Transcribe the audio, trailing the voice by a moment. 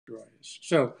arthritis.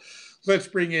 So let's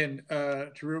bring in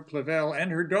Teru Clavel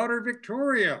and her daughter,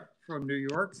 Victoria, from New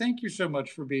York. Thank you so much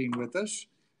for being with us.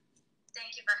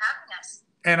 Thank you for having us.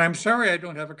 And I'm sorry I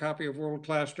don't have a copy of World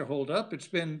Class to hold up. It's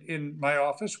been in my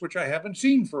office, which I haven't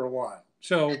seen for a while.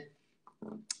 So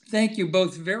thank you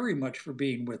both very much for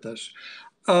being with us.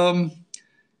 Teru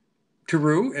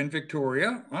and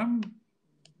Victoria, I'm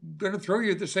going to throw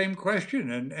you the same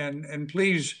question, and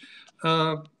please,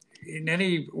 in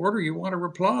any order you want to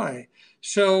reply.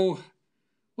 So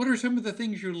what are some of the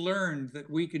things you learned that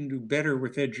we can do better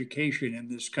with education in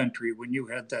this country when you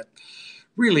had that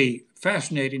really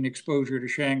fascinating exposure to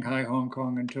Shanghai, Hong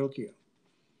Kong, and Tokyo?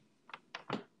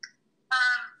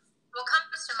 What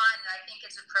comes to mind, and I think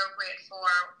it's appropriate for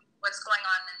what's going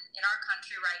on in our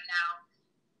country right now,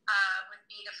 would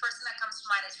be the first thing that comes to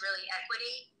mind is really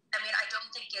equity. I mean, I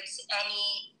don't think it's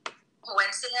any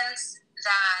coincidence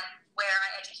that where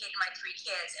I educated my 3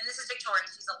 kids, and this is Victoria,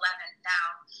 she's 11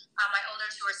 now. My older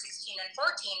 2 are 16 and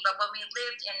 14, but when we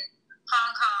lived in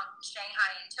Hong Kong,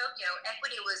 Shanghai, and Tokyo,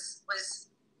 equity was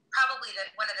probably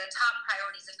one of the top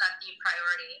priorities, if not the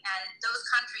priority. And those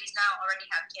countries now already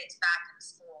have kids back in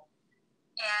school.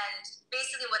 And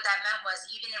basically what that meant was,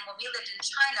 even when we lived in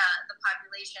China, the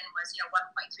population was 1.35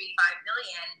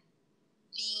 billion.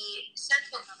 The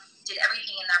central government did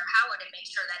everything in their power to make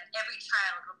sure that every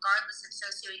child, regardless of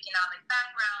socioeconomic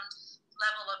background,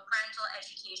 level of parental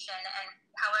education, and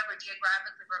however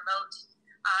geographically remote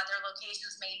their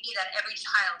locations may be, that every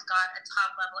child got a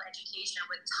top-level education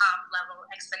with top-level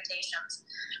expectations.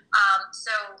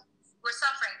 So we're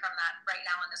suffering from that right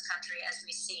now in this country, as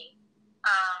we see.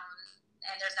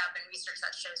 And there's now been research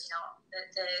that shows,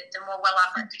 the more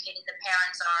well-off educated the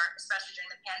parents are, especially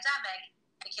during the pandemic,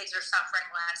 the kids are suffering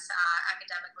less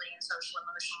academically and social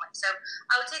emotionally. So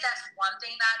I would say that's one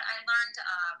thing that I learned.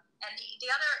 And the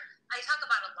other, I talk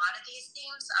about a lot of these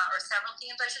themes, or several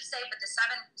themes, I should say, but the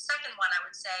second one I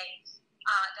would say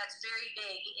that's very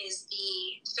big is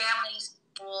the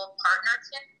family-school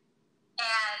partnership.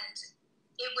 And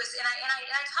it was, and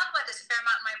I talk about this a fair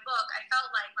amount in my book. I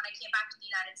felt like when I came back to the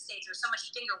United States, there was so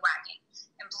much finger wagging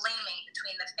and blaming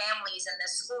between the families and the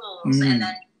schools, and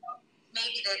then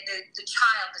maybe the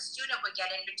child, the student would get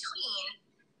in between,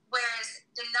 whereas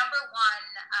the number one,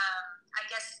 I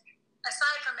guess,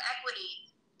 aside from equity,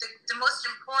 the most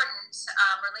important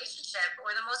relationship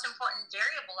or the most important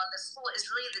variable in the school is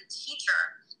really the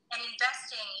teacher, and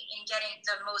investing in getting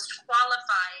the most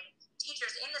qualified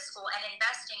teachers in the school and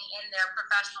investing in their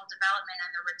professional development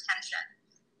and their retention.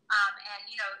 And,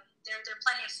 there are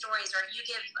plenty of stories where you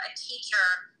give a teacher,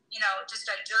 just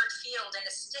a dirt field and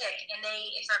a stick, and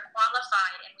if they're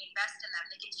qualified and we invest in them,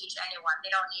 they can teach anyone. They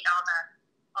don't need all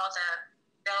the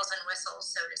bells and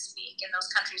whistles, so to speak. And those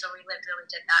countries where we lived really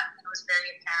did that, and it was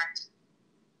very apparent.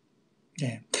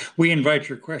 Yeah. We invite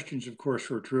your questions, of course,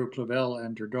 for Teru Clavel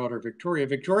and her daughter, Victoria.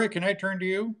 Victoria, can I turn to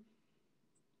you?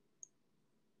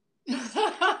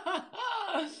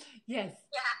 Yes. Yeah.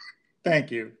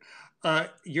 Thank you.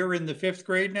 You're in the 5th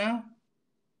grade now?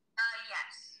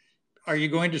 Yes. Are you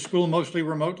going to school mostly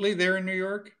remotely there in New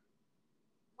York?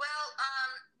 Well,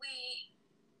 we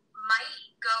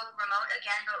might go remote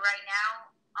again, but right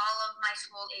now, all of my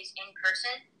school is in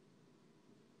person.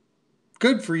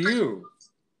 Good for you.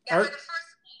 Yeah, for the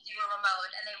first week they were remote,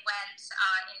 and they went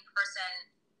in person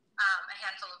a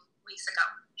handful of weeks ago.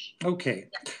 Okay.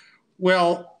 Yeah.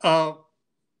 Well,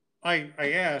 I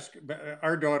ask,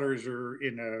 our daughters are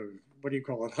in a, what do you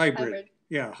call it, hybrid.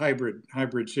 Yeah,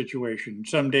 hybrid situation.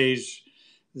 Some days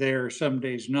there, some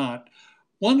days not.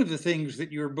 One of the things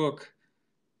that your book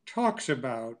talks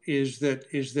about is that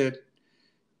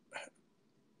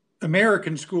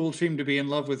American schools seem to be in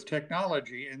love with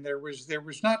technology, and there was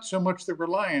not so much the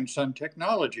reliance on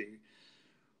technology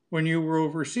when you were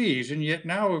overseas, and yet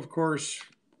now, of course,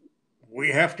 we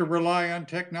have to rely on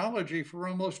technology for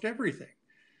almost everything.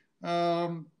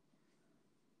 I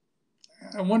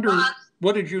wonder,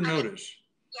 what did you notice?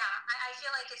 Yeah, I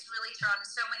feel like it's really thrown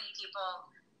so many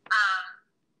people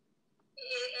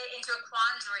into a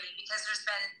quandary, because there's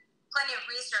been plenty of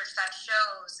research that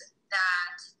shows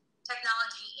that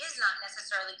technology is not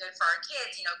necessarily good for our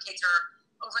kids. Kids are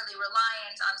overly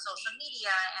reliant on social media,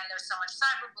 and there's so much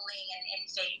cyberbullying and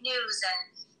fake news,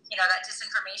 and that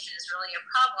disinformation is really a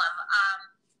problem.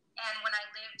 And when I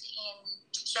lived in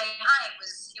Shanghai, it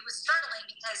was startling,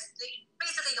 because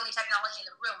basically the only technology in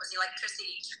the room was the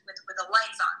electricity with the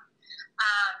lights on.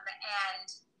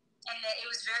 And it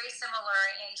was very similar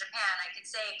in Japan. I could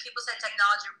say people said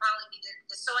technology would probably be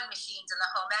the sewing machines in the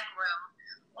home ec room,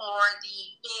 or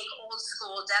the big old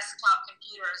school desktop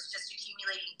computers just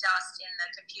accumulating dust in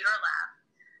the computer lab.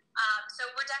 So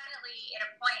we're definitely at a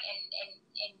point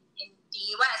in the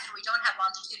U.S. where we don't have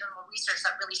longitudinal research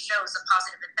that really shows the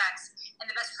positive effects and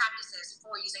the best practices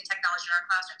for using technology in our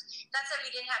classrooms. That said, we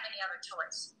didn't have any other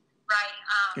choice, right?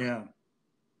 Yeah.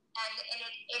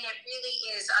 And it really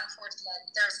is unfortunate.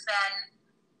 There's been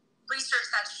research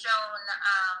that's shown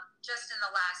just in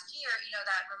the last year,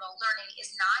 that remote learning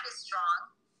is not as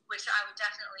strong, which I would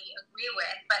definitely agree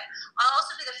with. But I'll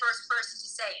also be the first person to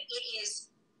say it is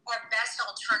our best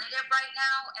alternative right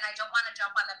now, and I don't want to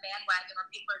jump on the bandwagon where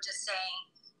people are just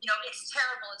saying, it's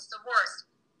terrible, it's the worst.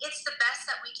 It's the best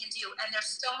that we can do, and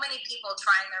there's so many people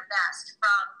trying their best,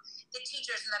 from the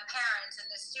teachers and the parents and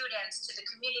the students to the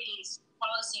communities,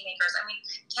 policymakers. I mean,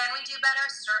 can we do better?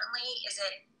 Certainly. Is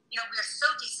it, we're so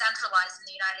decentralized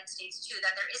in the United States too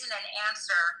that there isn't an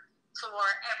answer for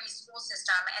every school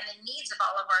system, and the needs of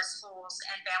all of our schools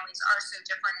and families are so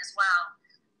different as well.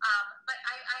 But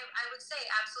I would say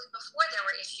absolutely before there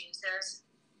were issues, there's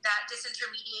that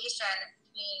disintermediation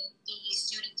between the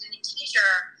student and the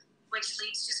teacher, which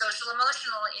leads to social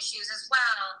emotional issues as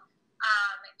well.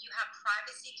 You have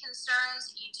privacy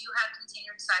concerns. You do have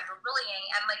continued cyberbullying.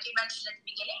 And like you mentioned at the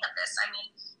beginning of this, I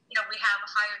mean, we have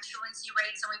higher truancy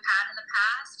rates than we've had in the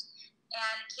past,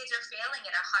 and kids are failing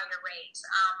at a higher rate.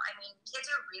 I mean, kids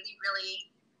are really, really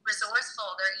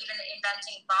resourceful. They're even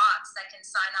inventing bots that can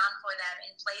sign on for them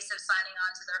in place of signing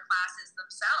on to their classes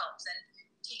themselves. And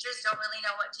teachers don't really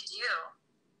know what to do.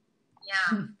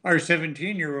 Yeah. Our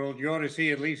 17-year-old, you ought to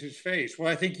see Elise's face. Well,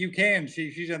 I think you can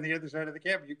see. She's on the other side of the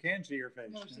camera. You can see her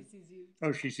face. No, she sees you.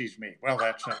 Oh, she sees me. Well,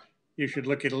 that's you should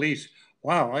look at Elise.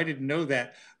 Wow, I didn't know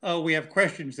that. Oh, we have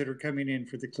questions that are coming in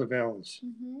for the Clavels.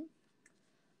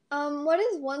 Mm-hmm. What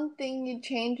is one thing you'd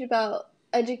change about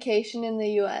education in the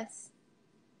U.S.?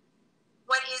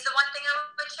 What is the one thing I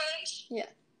would change?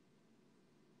 Yeah.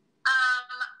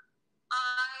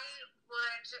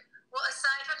 Well,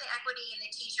 aside from the equity and the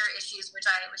teacher issues, which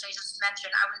I just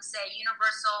mentioned, I would say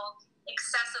universal,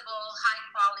 accessible, high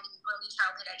quality early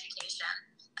childhood education,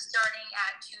 starting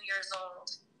at 2 years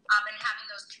old, and having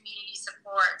those community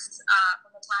supports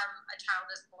from the time a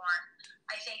child is born.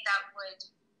 I think that would,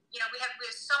 we have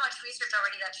so much research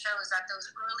already that shows that those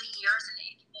early years in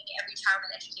every child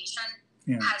in education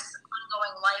has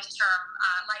ongoing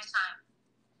lifetime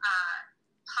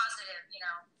positive,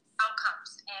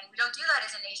 outcomes. And we don't do that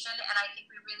as a nation, and I think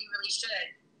we really, really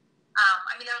should.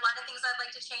 I mean, there are a lot of things I'd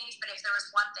like to change, but if there was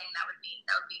one thing, that would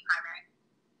be primary.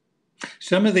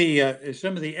 Some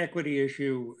of the equity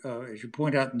issue, as you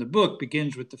point out in the book,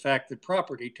 begins with the fact that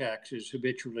property tax is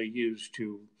habitually used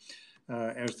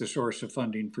as the source of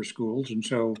funding for schools, and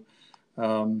so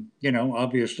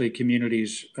obviously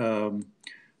communities in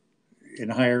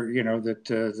higher,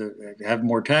 that have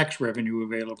more tax revenue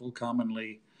available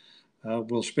commonly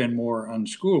will spend more on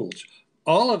schools.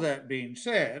 All of that being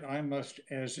said, I must,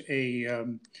 as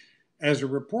a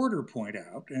reporter, point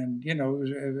out, and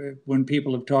when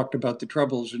people have talked about the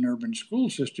troubles in urban school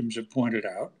systems, have pointed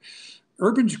out,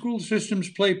 urban school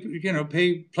systems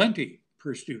pay plenty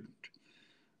per student,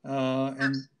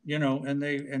 and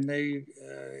they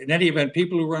in any event,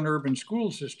 people who run urban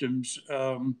school systems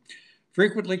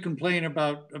frequently complain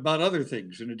about other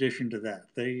things in addition to that.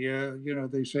 They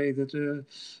say that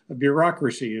a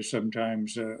bureaucracy is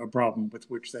sometimes a problem with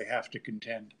which they have to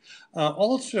contend.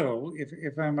 Also,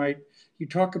 if I might, you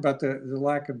talk about the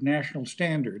lack of national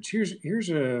standards. Here's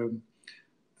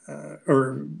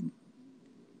or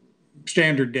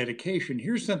standard dedication.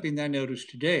 Here's something I noticed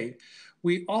today.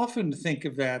 We often think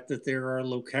of that there are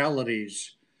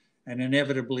localities, and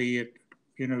inevitably it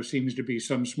seems to be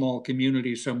some small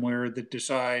community somewhere that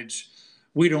decides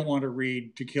we don't want to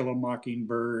read To Kill a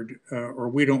Mockingbird, or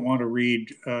we don't want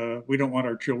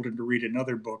our children to read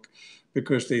another book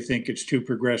because they think it's too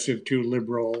progressive, too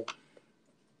liberal,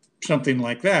 something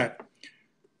like that.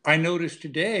 I noticed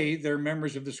today there are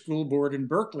members of the school board in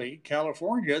Berkeley,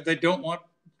 California, that don't want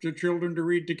the children to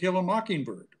read To Kill a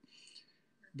Mockingbird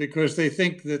because they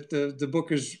think that the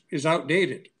book is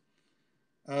outdated.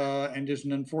 And is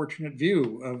an unfortunate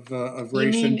view of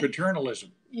race and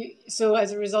paternalism. So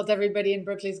as a result, everybody in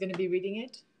Berkeley is going to be reading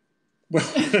it? Well,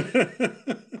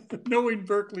 knowing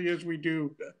Berkeley as we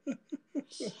do,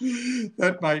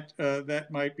 that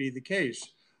might be the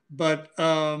case. But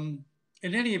in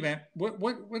any event, what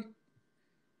would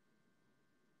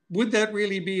that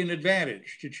really be an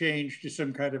advantage to change to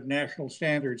some kind of national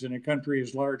standards in a country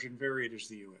as large and varied as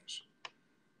the U.S.?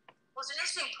 Well, it's an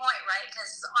interesting point, right?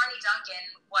 Because Arne Duncan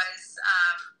was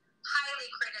highly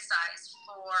criticized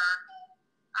for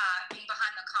being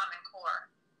behind the Common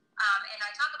Core. And I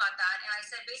talk about that, and I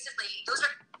said basically those are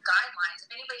guidelines.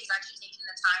 If anybody's actually taking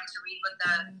the time to read what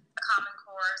the Common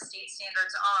Core state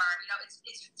standards are,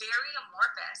 it's very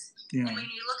amorphous. Yeah. And when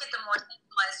you look at the more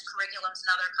centralized curriculums in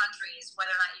other countries,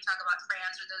 whether or not you talk about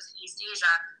France or those in East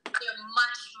Asia, they're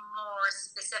much more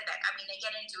specific. I mean, they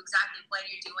get into exactly when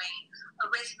you're doing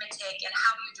arithmetic and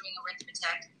how you're doing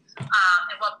arithmetic,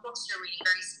 and what books you're reading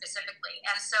very specifically.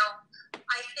 And so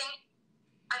I think,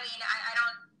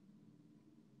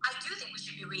 I do think we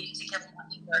should be reading To Kill a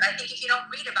Mockingbird. I think if you don't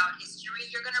read about history,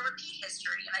 you're going to repeat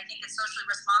history, and I think it's socially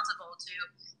responsible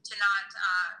to not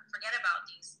forget about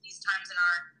these times in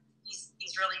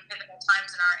these really pivotal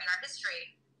times in our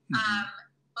history.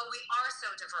 But we are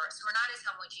so diverse. We're not as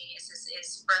homogeneous as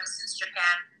for instance,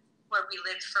 Japan, where we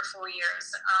lived for 4 years.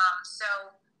 So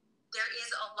there is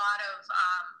a lot of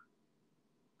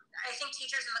I think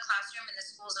teachers in the classroom and the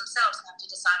schools themselves have to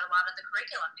decide a lot of the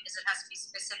curriculum because it has to be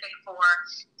specific for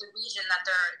the region that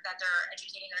they're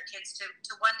educating their kids to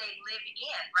one day live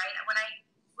in, right? When I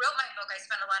wrote my book, I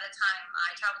spent a lot of time,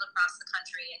 I traveled across the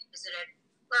country and visited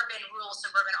urban, rural,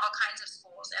 suburban, all kinds of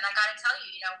schools. And I got to tell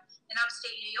you, in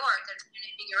upstate New York, they're trying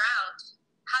to figure out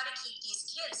how to keep these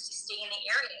kids to stay in the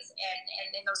areas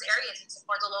and in those areas and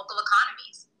support the local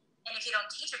economies. And if you don't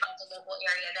teach about the local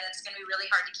area, then it's going to be really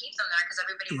hard to keep them there because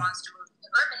everybody wants to move to the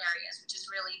urban areas, which is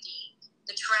really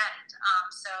the trend.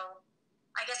 So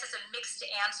I guess it's a mixed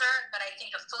answer, but I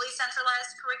think a fully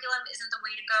centralized curriculum isn't the way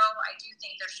to go. I do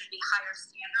think there should be higher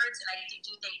standards, and I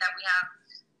do think that we have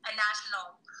a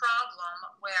national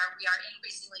problem where we are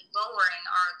increasingly lowering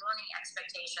our learning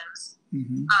expectations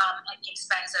at the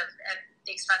expense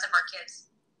of our kids.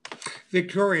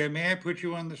 Victoria, may I put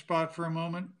you on the spot for a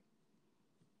moment?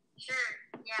 Sure,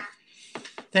 yeah.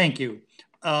 Thank you.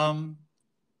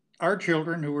 Our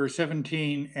children, who are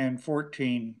 17 and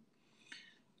 14,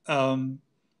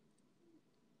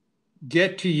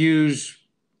 get to use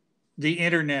the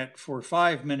internet for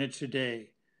 5 minutes a day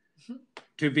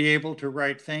to be able to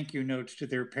write thank you notes to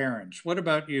their parents. What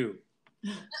about you?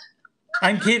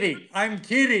 I'm kidding.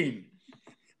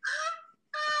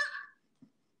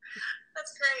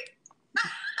 That's great.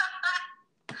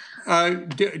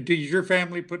 Does your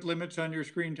family put limits on your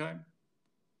screen time?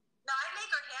 No, I make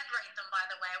her handwrite them, by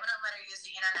the way. I wouldn't let her use the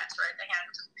internet to write the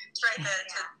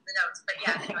notes. But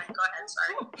yeah, anyway, go ahead,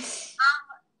 sorry.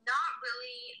 Not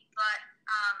really, but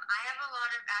I have a lot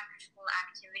of after-school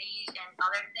activities and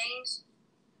other things.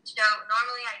 So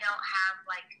normally I don't have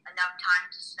enough time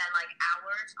to spend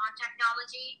hours on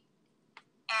technology.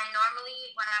 And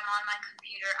normally when I'm on my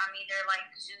computer, I'm either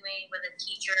Zooming with a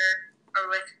teacher or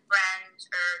with friends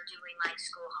or doing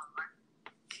school homework.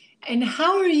 And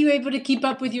how are you able to keep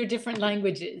up with your different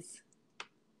languages?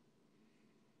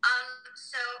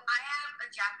 So I have a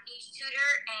Japanese tutor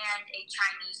and a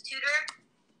Chinese tutor,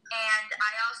 and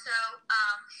I also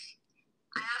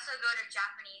go to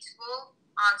Japanese school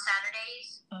on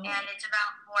Saturdays, and it's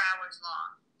about 4 hours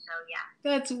long. So yeah.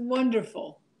 That's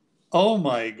wonderful. Oh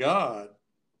my God.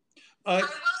 I will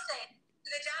say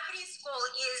the Japanese school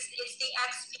it's the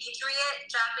expatriate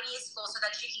Japanese school so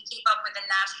that she can keep up with the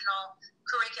national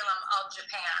curriculum of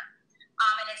Japan.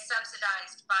 And it's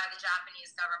subsidized by the Japanese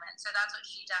government. So that's what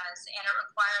she does. And it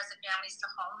requires the families to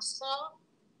homeschool.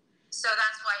 So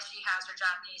that's why she has her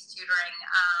Japanese tutoring.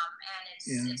 And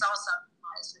it's all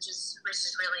subsidized, which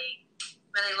is really,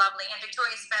 really lovely. And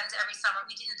Victoria spends every summer,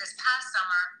 we did it this past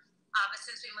summer, but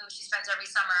since we moved, she spends every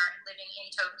summer living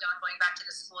in Tokyo and going back to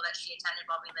the school that she attended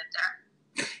while we lived there.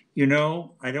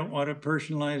 I don't want to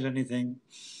personalize anything.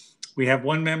 We have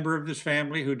one member of this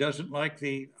family who doesn't like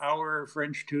the hour of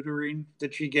French tutoring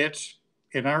that she gets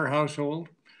in our household.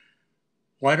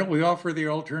 Why don't we offer the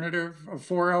alternative of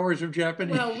 4 hours of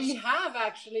Japanese? Well, we have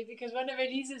actually, because one of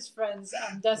Elise's friends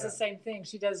does the same thing.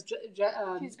 She does.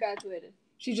 She's graduated.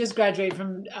 She just graduated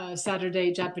from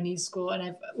Saturday Japanese school,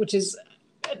 which is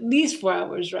at least 4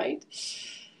 hours, right?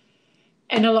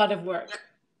 And a lot of work.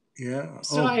 Yeah.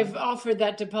 So I've offered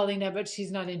that to Paulina, but she's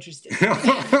not interested.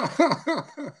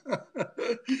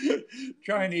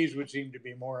 Chinese would seem to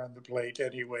be more on the plate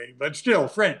anyway, but still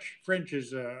French. French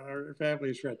is our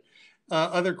family's French.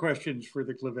 Other questions for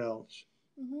the Clavels?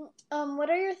 What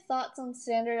are your thoughts on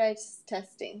standardized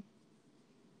testing?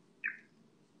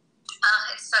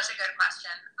 It's such a good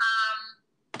question.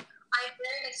 I have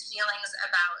very mixed feelings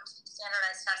about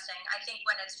standardized testing. I think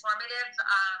when it's formative,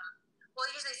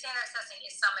 usually standardized testing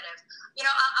is summative.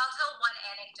 I'll tell one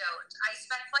anecdote. I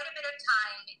spent quite a bit of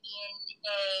time in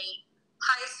a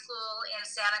high school in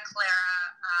Santa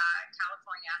Clara,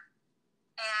 California,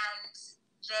 and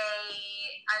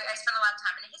I spent a lot of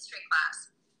time in a history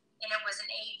class, and it was an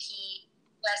AP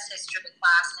U.S. history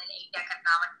class and an AP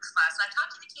economics class. And I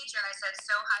talked to the teacher and I said,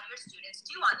 so how do your students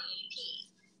do on the AP?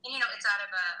 And, it's out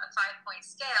of a 5-point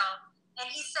scale. And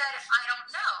he said, I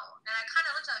don't know. And I kind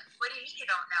of looked at him, what do you mean you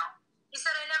don't know? He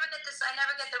said, I never get the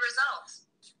results.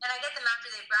 And I get them after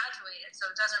they've graduated, so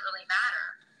it doesn't really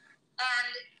matter.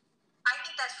 And I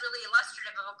think that's really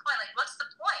illustrative of a point. Like, what's the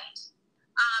point?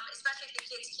 Especially if the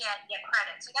kids can't get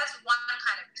credit. So that's one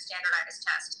kind of standardized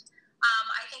test.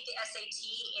 I think the SAT,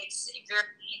 it's very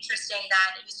interesting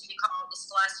that it used to be called the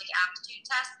Scholastic Aptitude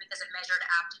Test because it measured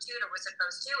aptitude, or was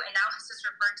supposed to, and now it's just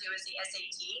referred to as the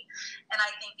SAT. And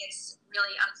I think it's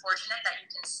really unfortunate that you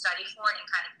can study for it and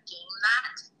kind of game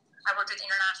that. I worked with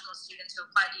international students who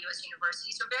applied to U.S.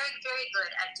 universities who are very, very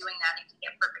good at doing that and can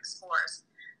get perfect scores.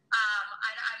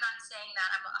 I'm not saying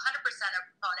that I'm 100% a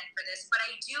proponent for this, but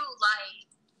I do like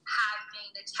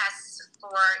having the tests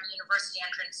for university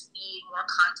entrance be more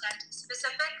content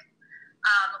specific.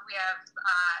 We have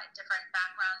different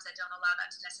backgrounds that don't allow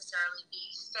that to necessarily be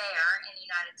fair in the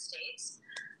United States.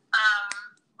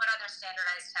 What other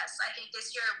standardized tests? I think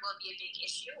this year will be a big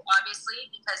issue, obviously,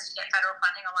 because to get federal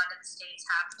funding, a lot of the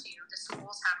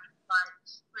schools have to provide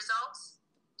results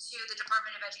to the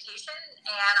Department of Education.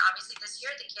 And obviously this year,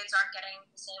 the kids aren't getting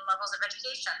the same levels of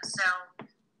education. So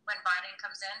when Biden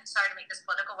comes in, sorry to make this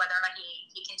political, whether or not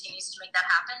he continues to make that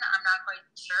happen, I'm not quite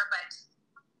sure, but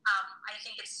I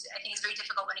think it's very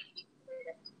difficult when it can be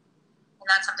created. And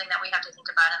that's something that we have to think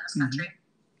about in this country.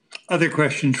 Other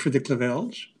questions for the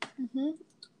Clavels?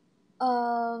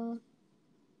 Well,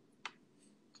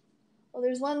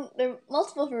 there are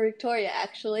multiple for Victoria,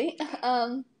 actually.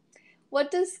 What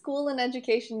does school and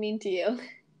education mean to you?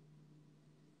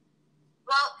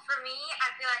 Well, for me, I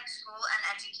feel like school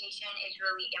and education is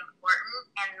really important.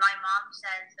 And my mom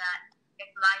says that if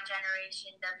my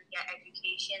generation doesn't get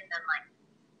education, then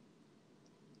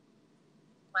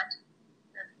what?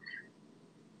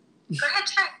 Go ahead,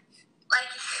 try.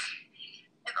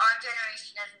 If our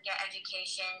generation doesn't get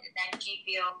education, then I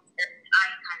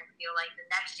kind of feel like the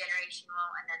next generation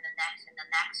will, and then the next and the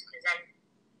next, because then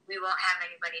we won't have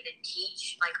anybody to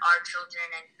teach our children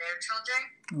and their children.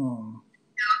 Oh.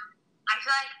 So I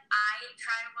feel like I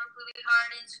try to work really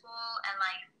hard in school and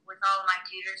with all of my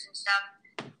tutors and stuff,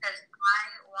 because I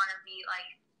want to be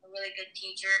a really good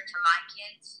teacher to my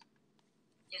kids,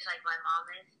 just like my mom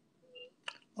is.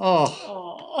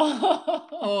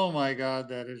 Oh my God,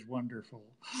 that is wonderful.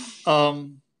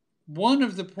 One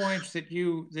of the points that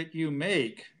you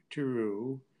make,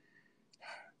 Teru,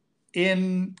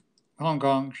 in Hong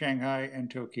Kong, Shanghai,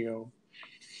 and Tokyo,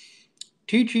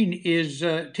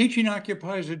 teaching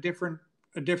occupies a different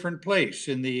place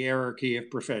in the hierarchy of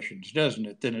professions, doesn't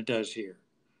it, than it does here?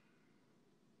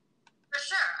 For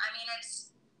sure. I mean,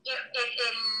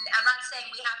 I'm not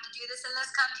saying we have to do this in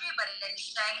this country, but in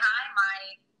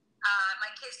Shanghai, my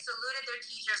kids saluted their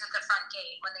teachers at the front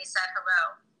gate when they said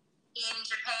hello. In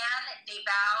Japan, they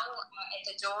bow at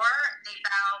the door, they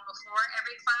bow before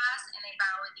every class, and they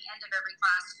bow at the end of every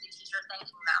class to the teacher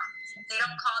thanking them. They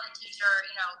don't call the teacher,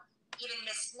 even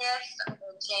Miss Smith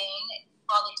or Jane,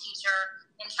 call the teacher.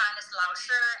 In China, it's Lao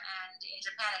Shi, and in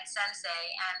Japan, it's Sensei.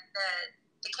 And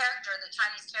the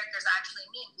Chinese characters actually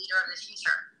mean leader of the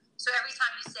future. So every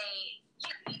time you say,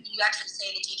 you actually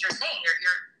say the teacher's name,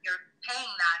 you're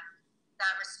paying that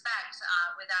respect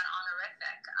with that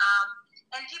honorific.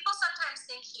 And people sometimes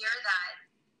think here that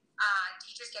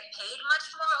teachers get paid much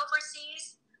more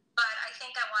overseas, but I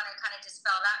think I want to kind of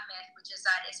dispel that myth, which is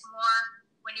that it's more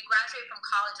when you graduate from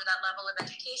college with that level of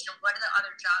education, what are the other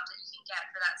jobs that you can get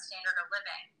for that standard of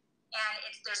living? And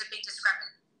there's a big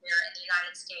discrepancy here in the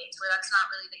United States where that's not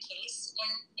really the case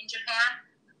in Japan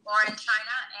or in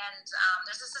China. And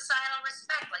there's a societal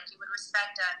respect, like you would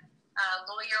respect a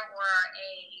lawyer or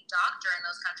a doctor in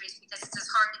those countries, because it's as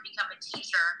hard to become a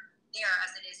teacher there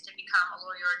as it is to become a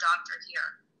lawyer or doctor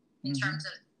here in terms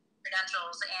of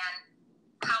credentials and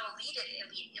how elite it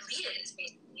is.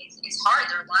 Basically, it's hard.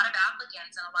 There are a lot of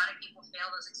applicants, and a lot of people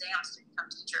fail those exams to become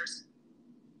teachers.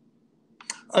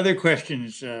 Other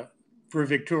questions for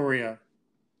Victoria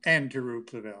and Teru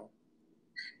Clavel?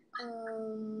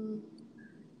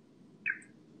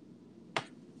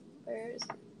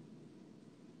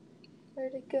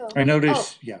 Where'd it go? I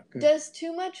noticed. Does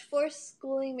too much forced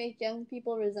schooling make young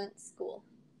people resent school?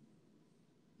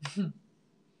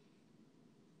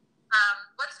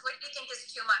 What do you think is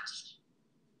too much?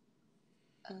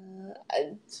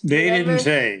 They didn't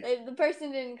say. The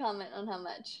person didn't comment on how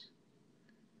much.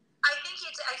 I think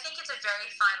it's a very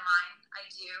fine line. I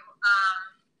do.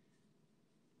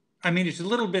 I mean, it's a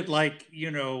little bit like,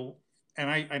 and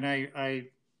I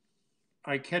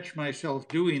I catch myself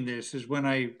doing this is when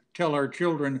I tell our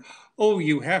children, oh,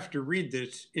 you have to read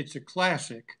this. It's a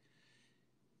classic.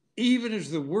 Even as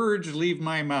the words leave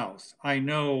my mouth, I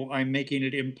know I'm making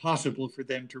it impossible for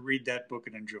them to read that book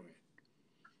and enjoy it.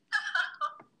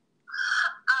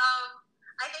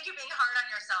 I think you're being hard on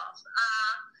yourself.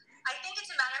 I think it's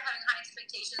a matter of having high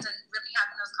expectations and really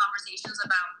having those conversations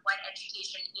about what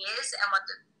education is and what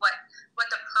the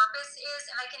purpose is.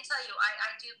 And I can tell you, I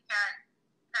do parent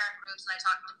groups and I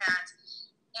talk to parents.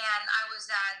 And I was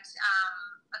at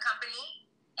a company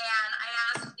and I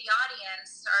asked the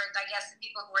audience, or I guess the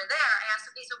people who were there, I asked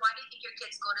them, okay, so why do you think your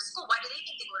kids go to school? Why do they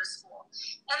think they go to school?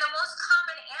 And the most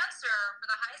common answer for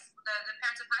the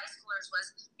parents of high schoolers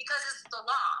was because it's the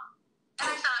law.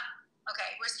 And I thought,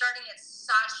 okay, we're starting at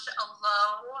such a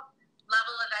low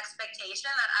level of expectation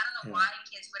that I don't know why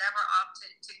kids would ever opt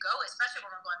to go, especially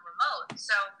when we're going remote.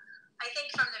 So I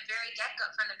think from the very get-go,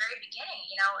 from the very beginning,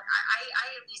 I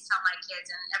at least tell my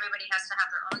kids, and everybody has to have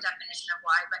their own definition of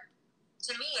why, but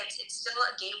to me, it's still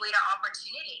a gateway to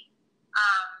opportunity.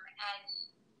 And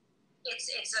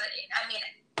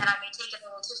and I may take it a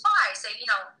little too far. I say,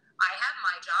 I have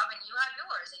my job and you have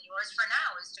yours, and yours for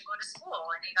now is to go to school,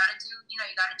 and you got to do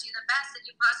the best that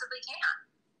you possibly can.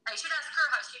 I should ask her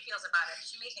how she feels about it.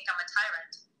 She may think I'm a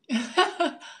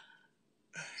tyrant.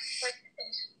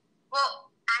 Well,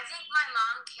 I think my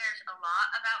mom cares a lot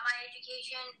about my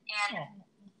education, and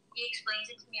she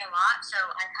explains it to me a lot, so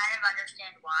I kind of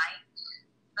understand why.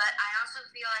 But I also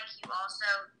feel like you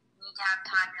also need to have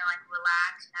time to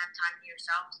relax and have time to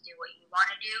yourself to do what you want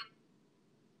to do.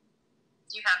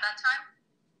 Do you have that time?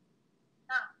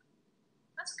 Oh,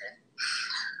 that's good.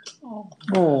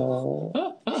 Oh.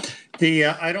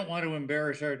 I don't want to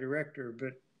embarrass our director,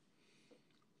 but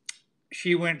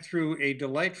she went through a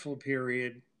delightful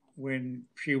period when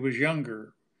she was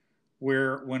younger,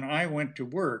 where when I went to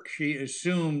work, she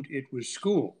assumed it was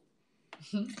school.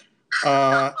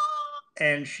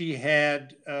 And she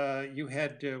had,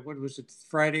 what was it?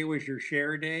 Friday was your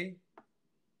share day.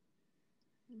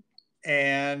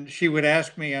 And she would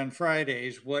ask me on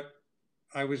Fridays what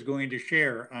I was going to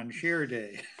share on share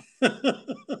day.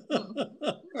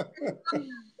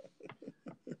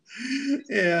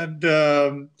 And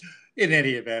in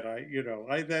any event,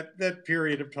 that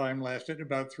period of time lasted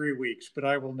about 3 weeks, but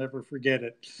I will never forget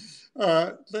it.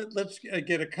 Let's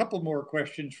get a couple more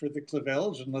questions for the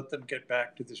Clavels and let them get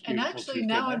back to this beautiful And actually, Tuesday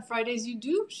now night. on Fridays you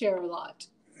do share a lot.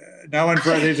 Now on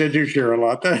Fridays I do share a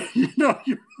lot.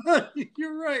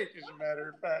 You're right. As a matter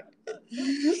of fact,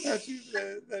 that's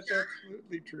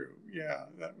absolutely true. Yeah,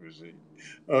 that was it.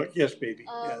 Oh yes, baby.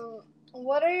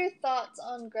 What are your thoughts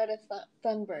on Greta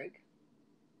Thunberg?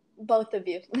 Both of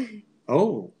you.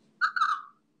 Oh.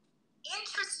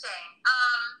 Interesting.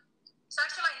 So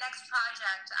actually my next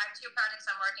project, I have 2 projects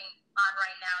I'm working on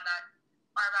right now that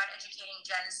are about educating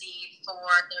Gen Z for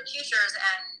their futures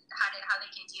and how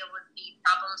they can deal with the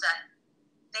problems that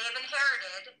they have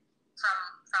inherited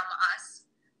from us.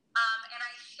 And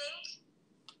I think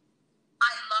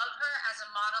I love her as a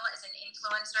model, as an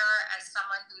influencer, as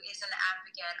someone who is an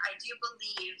advocate. I do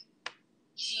believe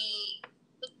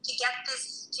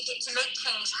to make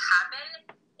change happen,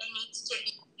 it needs to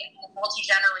be a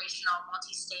multi-generational,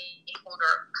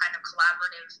 multi-stakeholder kind of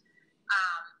collaborative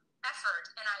effort.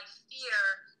 And I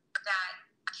fear that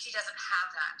she doesn't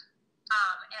have that.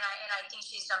 And I think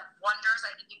she's done wonders.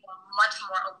 I think people are much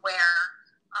more aware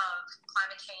of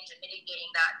climate change and mitigating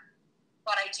that.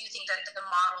 But I do think that the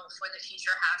model for the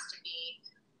future has to be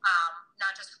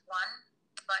not just one,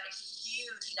 but a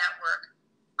huge network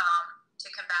to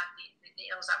combat the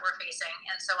ills that we're facing.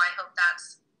 And so I hope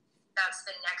that's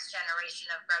the next generation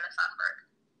of Greta Thunberg.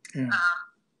 Yeah.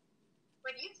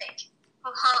 What do you think? I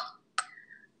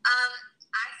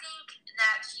think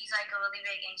that she's a really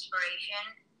big inspiration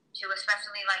to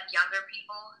especially younger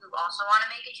people who also want to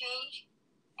make a change.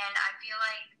 And I feel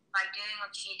like by doing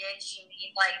what she did, she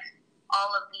made all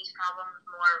of these problems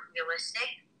more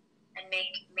realistic and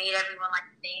made everyone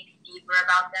think deeper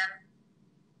about them.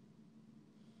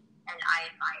 And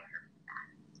I admire her for that.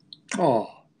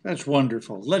 Oh, that's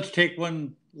wonderful. Let's take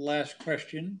one last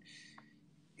question.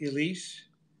 Elise,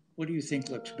 what do you think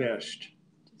looks best? Do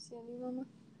you see any, Mama?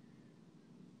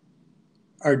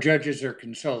 Our judges are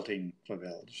consulting,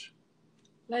 Clavels.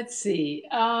 Let's see.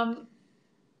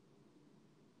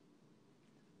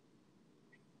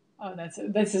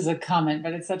 This is a comment,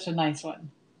 but it's such a nice one.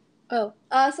 Oh,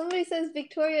 somebody says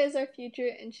Victoria is our future,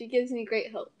 and she gives me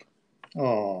great hope.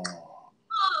 Oh.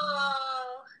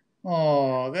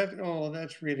 Oh,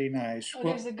 that's really nice. Oh,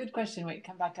 there's a good question. Wait,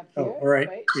 come back up here. Oh, all right.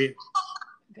 Wait.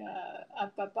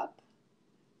 Up.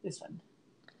 This one.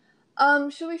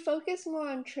 Should we focus more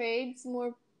on trades,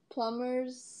 more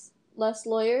plumbers, less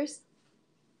lawyers?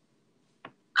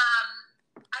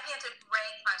 I think it's a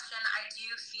great question. I do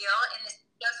feel, and this is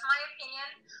just my opinion,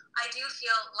 I do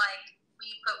feel like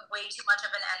we put way too much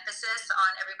of an emphasis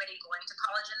on everybody going to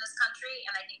college in this country,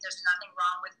 and I think there's nothing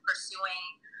wrong with pursuing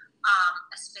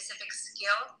a specific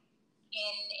skill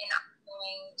in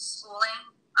ongoing schooling.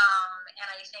 And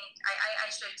I think I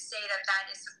should say that that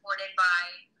is supported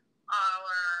by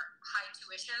our high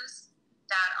tuitions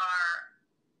that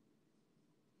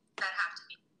have to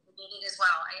be needed as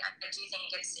well. I do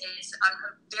think it's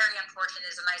very unfortunate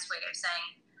is a nice way of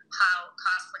saying how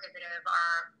cost prohibitive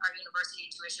our university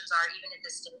tuitions are, even at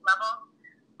the state level.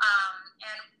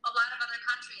 And a lot of other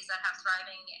countries that have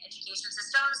thriving education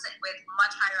systems with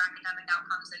much higher academic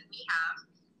outcomes than we have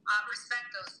respect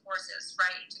those courses,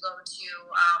 right? To go to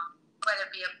whether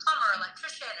it be a plumber,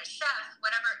 electrician, a chef,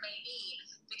 whatever it may be,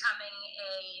 becoming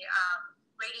a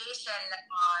radiation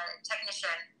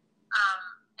technician.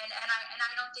 And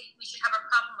I don't think we should have a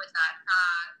problem with that.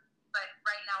 But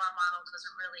right now our model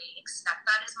doesn't really accept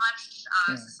that as much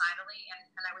societally,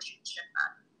 and I wish we could shift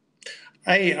that.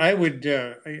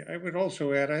 I would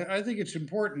also add, I think it's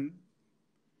important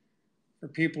for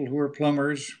people who are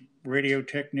plumbers, radio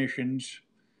technicians,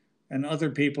 and other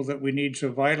people that we need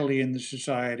so vitally in the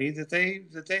society that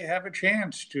they have a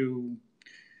chance to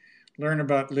learn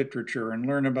about literature and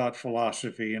learn about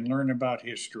philosophy and learn about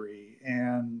history.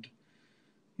 And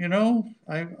you know,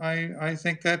 I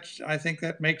think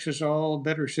that makes us all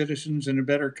better citizens in a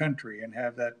better country and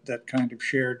have that kind of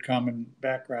shared common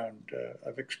background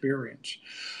of experience.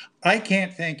 I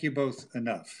can't thank you both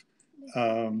enough.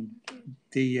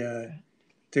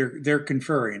 They're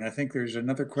conferring. I think there's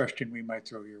another question we might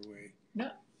throw your way.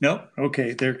 No. No?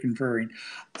 Okay, they're conferring.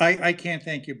 I can't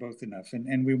thank you both enough.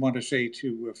 And we want to say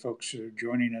to folks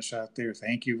joining us out there,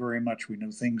 thank you very much. We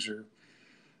know things are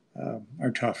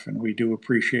tough, and we do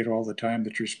appreciate all the time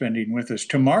that you're spending with us.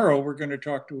 Tomorrow, we're going to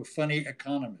talk to a funny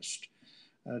economist,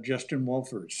 Justin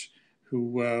Wolfers,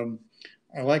 who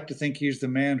I like to think he's the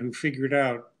man who figured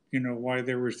out, why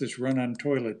there was this run on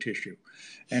toilet tissue.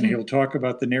 And he'll talk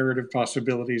about the narrative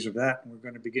possibilities of that. And we're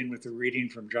going to begin with a reading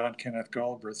from John Kenneth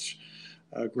Galbraith's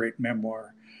great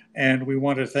memoir. And we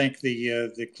want to thank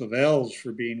the Clavels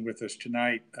for being with us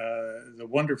tonight. The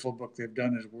wonderful book they've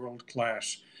done is world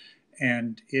class.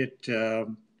 And it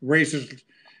raises,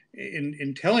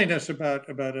 in telling us about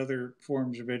other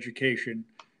forms of education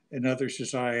in other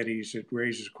societies, it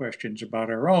raises questions about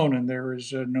our own, and there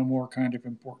is no more kind of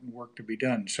important work to be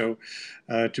done. So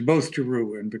to both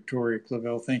Teru and Victoria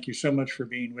Clavel, thank you so much for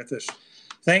being with us.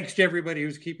 Thanks to everybody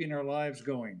who's keeping our lives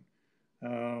going.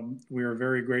 We are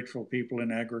very grateful, people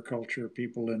in agriculture,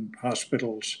 people in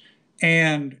hospitals,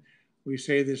 and we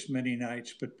say this many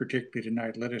nights, but particularly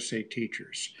tonight, let us say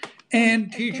teachers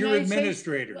and teacher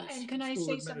administrators. And can I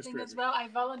say something as well? I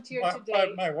volunteered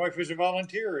today. My wife was a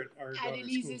volunteer at our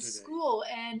Elise's school,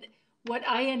 and what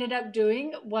I ended up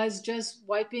doing was just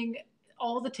wiping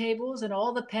all the tables and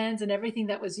all the pens and everything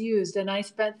that was used, and I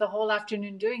spent the whole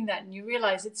afternoon doing that. And you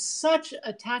realize it's such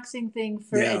a taxing thing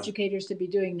for educators to be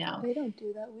doing now. They don't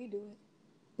do that; we do it.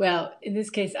 Well, in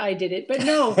this case, I did it, but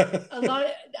no, a lot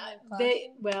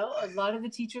of the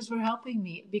teachers were helping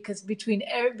me, because between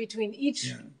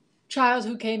each child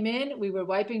who came in, we were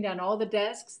wiping down all the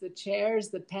desks, the chairs,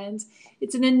 the pens.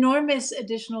 It's an enormous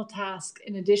additional task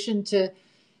in addition to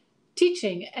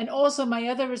teaching. And also my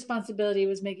other responsibility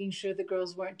was making sure the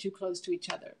girls weren't too close to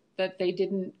each other, that they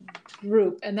didn't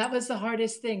group. And that was the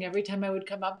hardest thing. Every time I would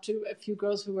come up to a few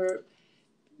girls who were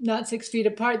not 6 feet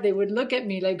apart, they would look at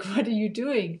me like, what are you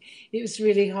doing? It was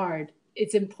really hard.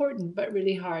 It's important, but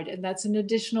really hard. And that's an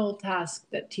additional task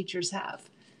that teachers have.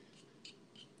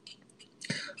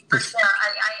 For sure.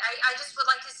 I just would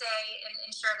like to say and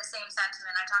share the same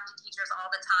sentiment. I talk to teachers all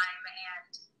the time,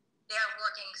 and they're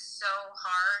working so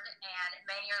hard, and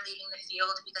many are leaving the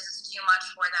field because it's too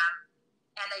much for them.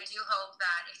 And I do hope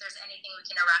that if there's anything we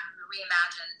can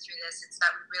reimagine through this, it's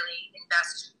that we really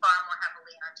invest far more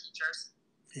heavily in our teachers.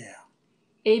 Yeah.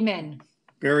 Amen.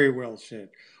 Very well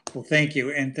said. Well, thank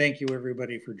you. And thank you,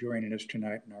 everybody, for joining us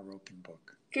tonight in our open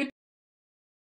book. Good.